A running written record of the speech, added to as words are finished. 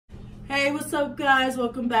Hey, what's up, guys?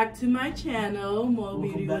 Welcome back to my channel, Mo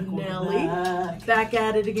Beauty with Nelly. Back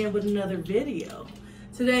at it again with another video.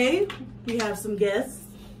 Today we have some guests.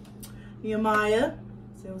 Nehemiah,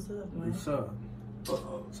 say what's up, man. What's up?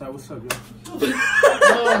 Say what's up, yo.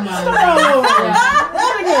 Oh my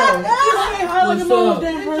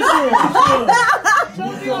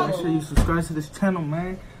God! Make sure you subscribe to this channel,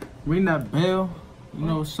 man. Ring that bell. You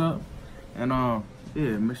know what's up. And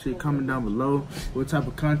yeah, make sure you comment down below what type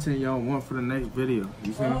of content y'all want for the next video.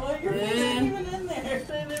 You feel me? Oh, you're even in there.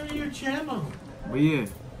 Stay there in your channel. But yeah,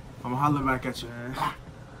 I'm hollering back at you, man.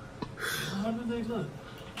 How do they look?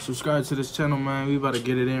 Subscribe to this channel, man. We about to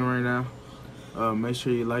get it in right now. Make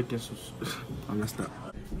sure you like and subscribe. I messed up.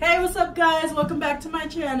 Hey, what's up, guys? Welcome back to my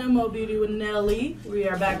channel, Mo Beauty with Nelly. We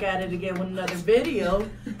are back at it again with another video.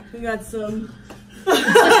 We got some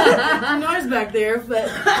noise back there, but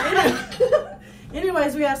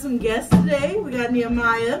anyways, we have some guests today. We got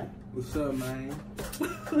Nehemiah. What's up, man?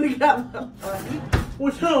 We got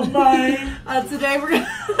What's up, man? today we're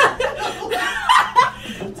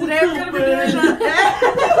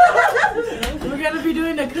gonna be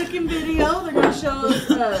doing a cooking video. They're gonna show us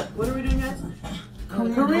what are we doing, guys?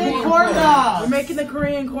 Korean corn dogs. We're making the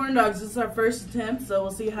Korean corn dogs. This is our first attempt, so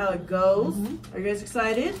we'll see how it goes. Are you guys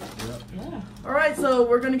excited? Yeah. All right, so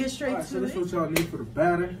we're gonna get straight So to this it. is what y'all need for the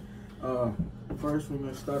batter. First we're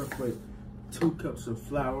gonna start off with 2 cups of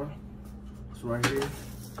flour. It's right here.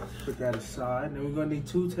 Put that aside. Then we're gonna need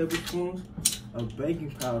 2 tablespoons of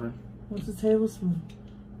baking powder. What's a tablespoon?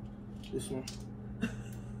 This one.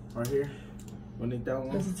 Right here. We'll need that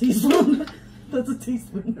one. That's a teaspoon. That's a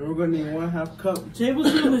teaspoon. And we're gonna need 1/2 cup.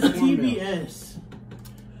 Tablespoon is TBS.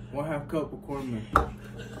 1/2 cup of cornmeal.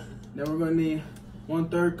 Then we're gonna need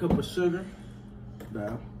 1/3 cup of sugar.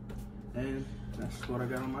 Now, and that's what I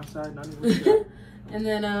got on my side. Not even And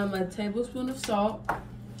then a tablespoon of salt,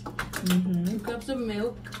 2 cups of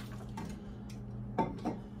milk,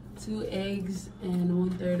 2 eggs, and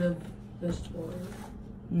 1/3 of vegetable oil.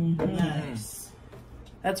 Nice.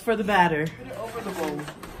 That's for the batter. Put it over the bowl.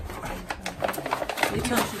 You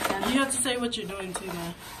You have to say what you're doing too,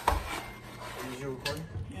 man. Is you recording?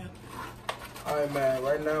 Yeah. Alright, man.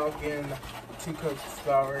 Right now I'm getting 2 cups of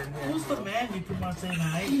flour in here. Who's the man you come on saying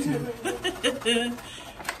hi to?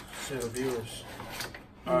 To the viewers.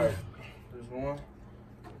 Alright. There's one.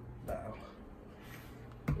 Now.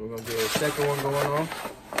 We're gonna get a second one going on.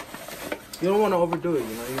 You don't want to overdo it,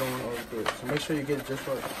 you know. You don't want to overdo it. So make sure you get it just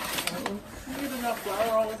right. You get enough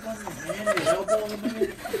flour all up on your hand, your elbow in a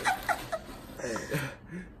minute. Hey,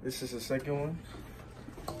 this is the second one.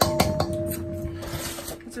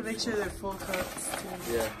 To make sure they're full cups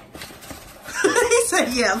too. Yeah. He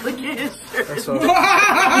said, "Yeah, look at his shirt." That's all.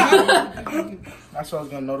 That's what I was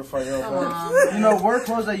gonna notify you about. You know, wear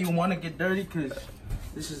clothes that you want to get dirty, cause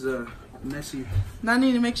this is a messy. Now I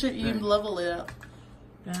need to make sure you level it up.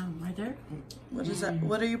 Down right there. What is that?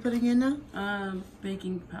 What are you putting in now?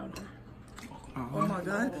 Baking powder. Oh my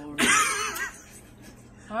God.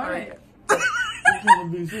 All right.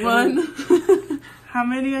 1. How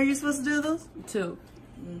many are you supposed to do those? 2.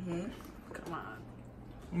 Come on.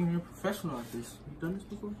 You're a professional at this. You done this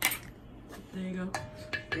before? There you go.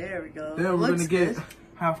 There we go. Then we're Looks gonna get good.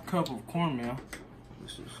 1/2 cup of cornmeal.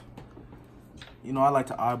 This is, you know, I like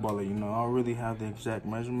to eyeball it. You know, I don't really have the exact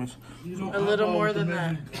measurements, A little more than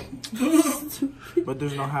that. but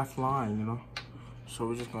there's no half line. You know, so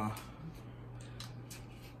we're just gonna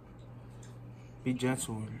be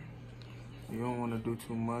gentle with it. You don't want to do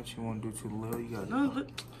too much. You want to do too little. You gotta. No, look.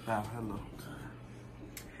 Hello.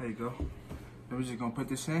 There you go. Then we're just gonna put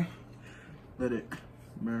this in. Let it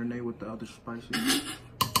marinate with the other spices.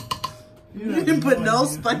 You didn't put no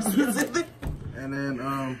spices in it. And then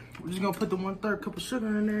we're just gonna put the 1/3 cup of sugar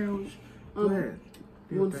in there. Go ahead.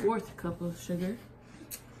 1/4 cup of sugar.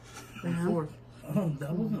 1/4. Oh,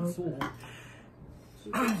 that wasn't full.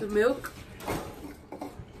 2 cups of milk.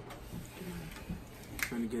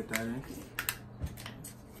 Trying to get that in.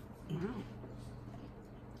 Wow.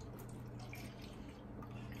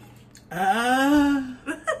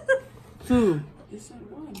 Two. You said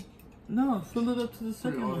 1. No, fill it up to the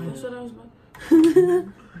second one. That's what I was about.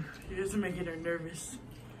 You're just making her nervous.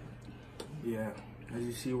 Yeah. As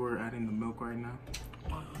you see, we're adding the milk right now.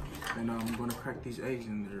 And I'm gonna crack these eggs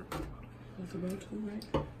in there. That's about 2, right?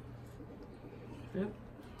 Yep.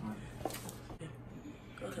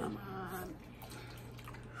 Come on.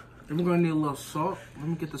 And we're gonna need a little salt. Let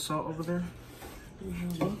me get the salt over there.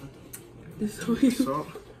 This way. Salt.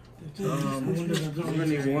 We're gonna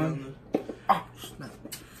need 1. Oh, snap.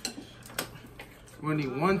 We're gonna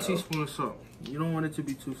need 1 teaspoon of salt. You don't want it to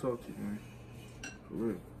be too salty, man. For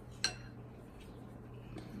real.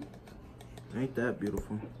 Ain't that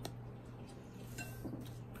beautiful?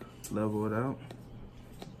 Level it out.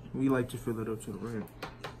 We like to fill it up to the rim.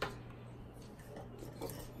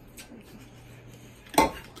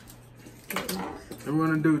 And we're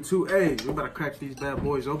gonna do 2A. We better crack these bad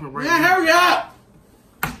boys open right now. Yeah, hurry up!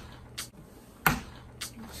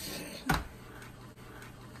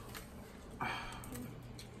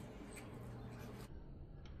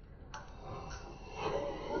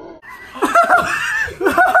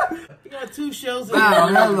 You got 2 shells in Bow,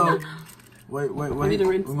 there. hello. Wait. need to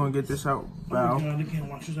We're rinse. gonna get this out. Bow. I can't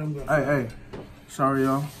watch this. I'm going. Hey. Sorry,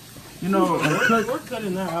 y'all. You know, We're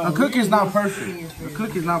cutting that out. a cook is not perfect. A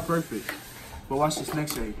cook is not perfect. But watch this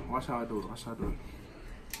next egg. Watch how I do it. Watch how I do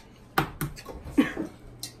it.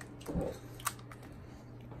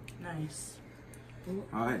 Nice.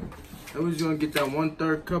 Alright. Then we're just gonna get that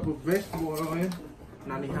 1/3 cup of vegetable oil in.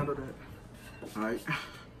 Now you handle that. Alright.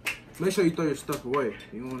 Make sure you throw your stuff away.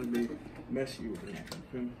 You don't want to be messy with it.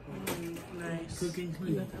 You feel me? Nice. Cooking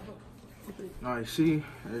clean. Alright, see,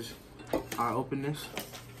 as I open this.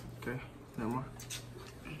 Okay, never mind.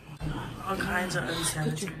 All kinds of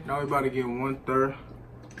unsanitary. Now we're about to get 1/3.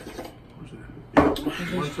 What's that?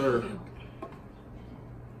 1/3.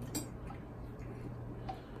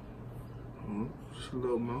 Just a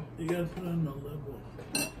little more. You gotta put on the level.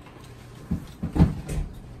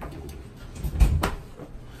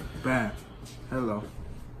 Bam. Hello.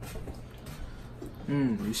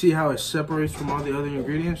 You see how it separates from all the other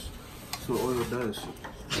ingredients? That's what oil does.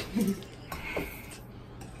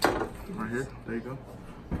 Right here. There you go.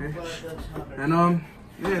 Okay. And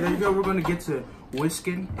yeah, there you go. We're gonna get to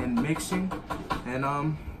whisking and mixing, and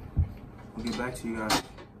we'll get back to you guys.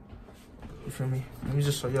 You feel me? Let me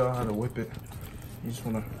just show y'all how to whip it. You just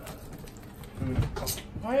wanna.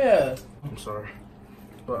 Oh yeah. I'm sorry,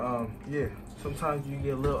 but yeah. Sometimes you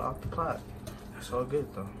get a little off the pot. That's all good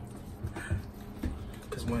though.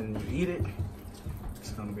 Cause when you eat it,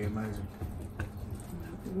 it's gonna be amazing.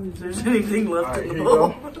 If there's anything left Alright, in here the you bowl.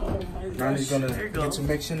 go. Oh my gosh. Now I'm just gonna There you go. get to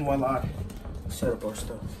mixing while I set up our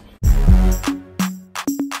stuff.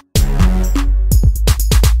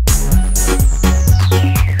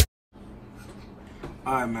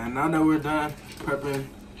 Alright man, now that we're done prepping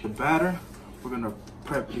the batter, we're gonna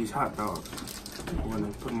prep these hot dogs. We're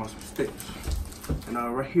gonna put them on some sticks. And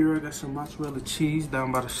right here I got some mozzarella cheese that I'm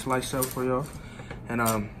about to slice up for y'all. And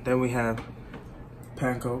then we have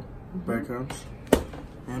panko, breadcrumbs.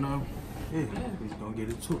 And yeah, we're just gonna get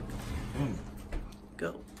into it.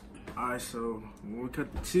 Go. Alright, so when we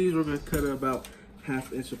cut the cheese, we're gonna cut it about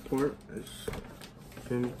 1/2 inch apart.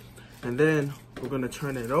 Feel me? And then we're gonna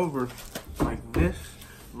turn it over like this.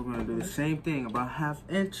 We're gonna do the same thing, about 1/2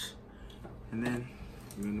 inch. And then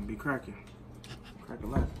we're gonna be cracking. Crack a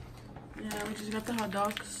lot. Yeah, we just got the hot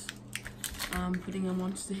dogs. Putting them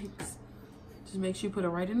on sticks. Just make sure you put it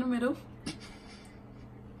right in the middle.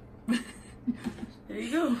 There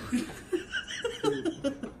you go.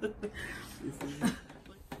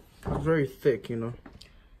 It's very thick, you know.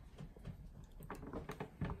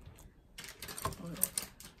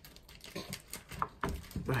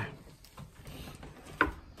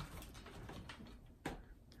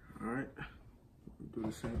 Alright. Do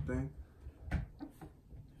the same thing.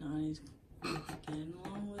 Nani's getting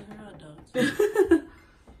along with her hot dogs.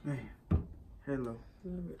 Man. Hello.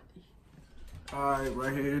 Alright,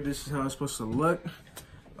 right here, this is how it's supposed to look.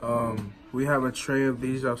 We have a tray of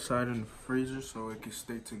these outside in the freezer so it can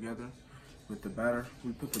stay together with the batter.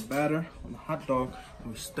 We put the batter on the hot dog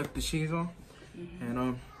and we stuck the cheese on.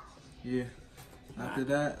 And yeah. After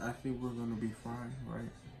that, I think we're gonna be fine,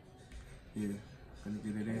 right? Yeah, gonna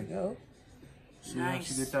get it in. Go. See how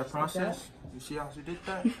she did that process? You see how she did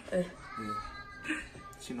that? Yeah.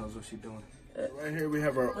 She knows what she's doing. Right here we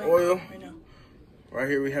have our oil. Right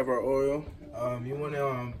here we have our oil. You want it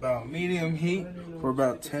on about medium heat for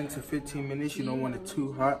about 10 to 15 minutes. You don't want it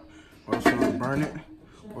too hot or it's gonna burn it.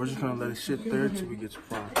 We're just gonna let it sit there till we get to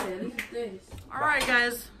fry. All right,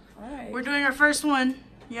 guys. All right. We're doing our first one.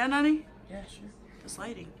 Yeah, Nani? Yeah, sure. This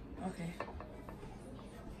lighting. Okay.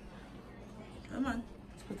 Come on.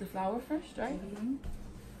 Let's put the flour first, right?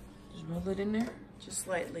 Just roll it in there. Just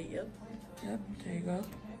slightly. Yep. Yep. There you go.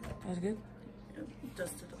 That's good. Yep.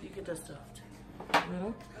 Dust it. You can dust it off too.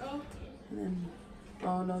 Little. And then,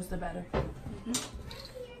 oh no, it's the batter. How am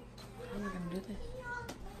I gonna do this?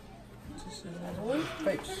 Just a little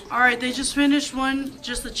first. All right, they just finished one,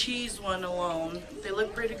 just the cheese one alone. They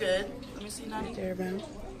look pretty good. Let me see, Nani. There, man.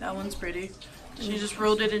 That one's pretty. She just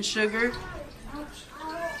rolled it in sugar.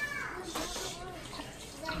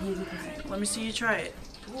 Let me see you try it.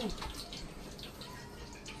 Ooh.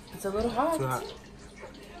 It's a little hot. Too hot.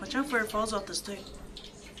 Watch out for it falls off the stick.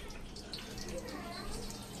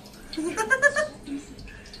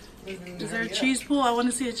 Is there a cheese pull? I want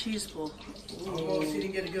to see a cheese pull. Oh, she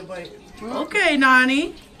didn't get a good bite. Okay,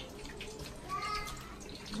 Nani.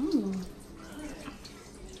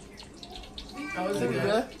 How is it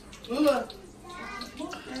good? Lula.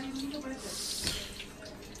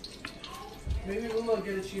 Maybe Lula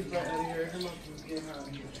get a cheese bite out of here. Her mom can get her out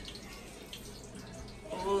of here.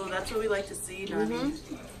 Oh, that's what we like to see, Nani.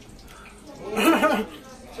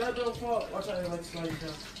 That don't fall. Watch out, it like sliding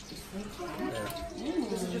down.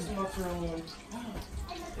 This is just a mozzarella one.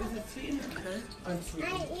 Is it sweet? Okay. Unsweet.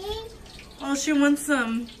 Oh, she wants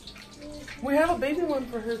some. We have a baby one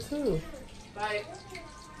for her too. Bye.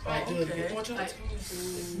 Oh, good. Okay. Watch out.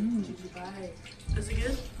 Gigi, bye. Is it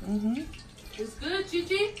good? Mm-hmm. It's good,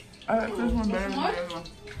 Gigi. I like this one better than the other one.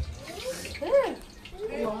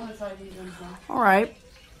 I want to try these ones now. All right.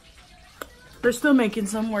 They're still making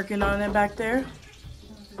some, working on it back there.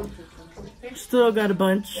 Still got a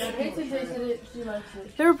bunch. Peyton tasted it. She likes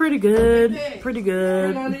it. They were pretty good. Pretty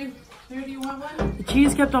good. Nani. Here, do you want one? The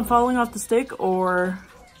cheese kept on falling off the stick, or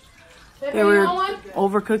Pepe, they you were want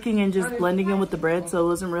one? overcooking and just blending in with the bread, so it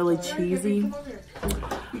wasn't really cheesy.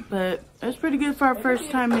 But it was pretty good for our first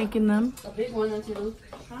time making them. A big one, don't you?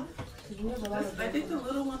 Huh? You have a lot of I think the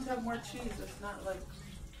little ones have more cheese. It's not like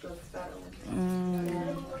the fat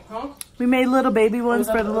ones. Huh? We made little baby ones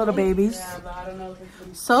for the little babies. Yeah, but I don't know if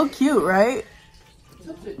it's So cute, right?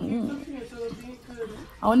 Mm.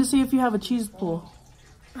 I want to see if you have a cheese pull.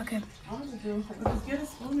 Okay. Just get a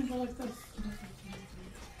spoon and go like this.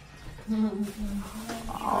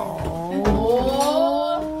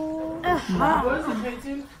 What is it,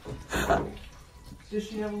 Peyton? Does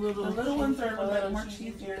she have a little? The little ones are like more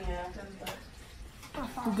cheesier.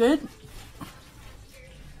 You good?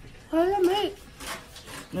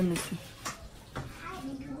 Let me see.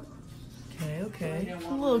 Okay, okay.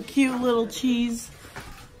 A little cute little cheese.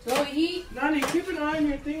 Go eat. Nani, keep an eye on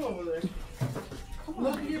your thing over there.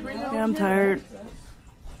 Look, you bring it Yeah, I'm tired.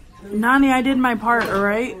 Nani, I did my part,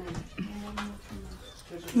 alright?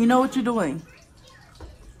 You know what you're doing.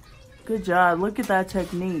 Good job. Look at that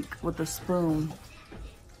technique with the spoon.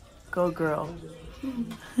 Go, girl.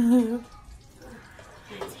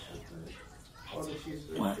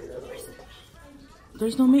 What?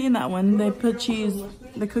 There's no meat in that one. They put cheese.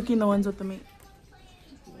 They're cooking the ones with the meat.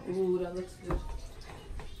 Ooh, that looks good.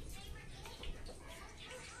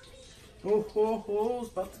 Oh, oh, oh,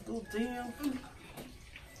 it's about to do damn.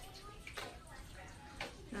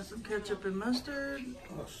 Got some ketchup and mustard.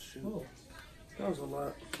 Oh, shoot. That was a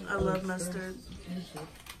lot. I love mustard.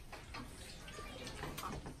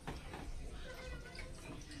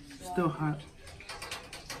 Still hot.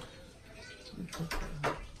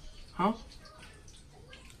 Huh?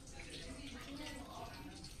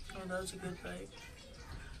 Oh, that was a good bite.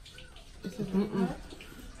 Is it hot?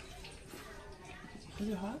 Is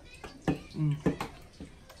it hot? Mm.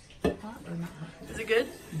 Hot or not hot? Is it good?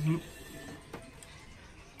 Mm-hmm.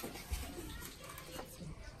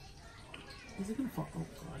 Is it gonna fall? Oh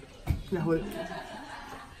god. Now what?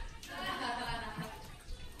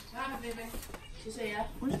 She said yeah.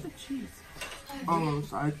 Where's the cheese?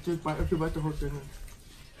 Almost. I just bite. If you bite the whole thing.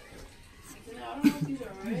 I don't know if these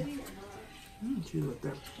are ready or not. Cheese right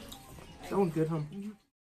there. That one's good, huh?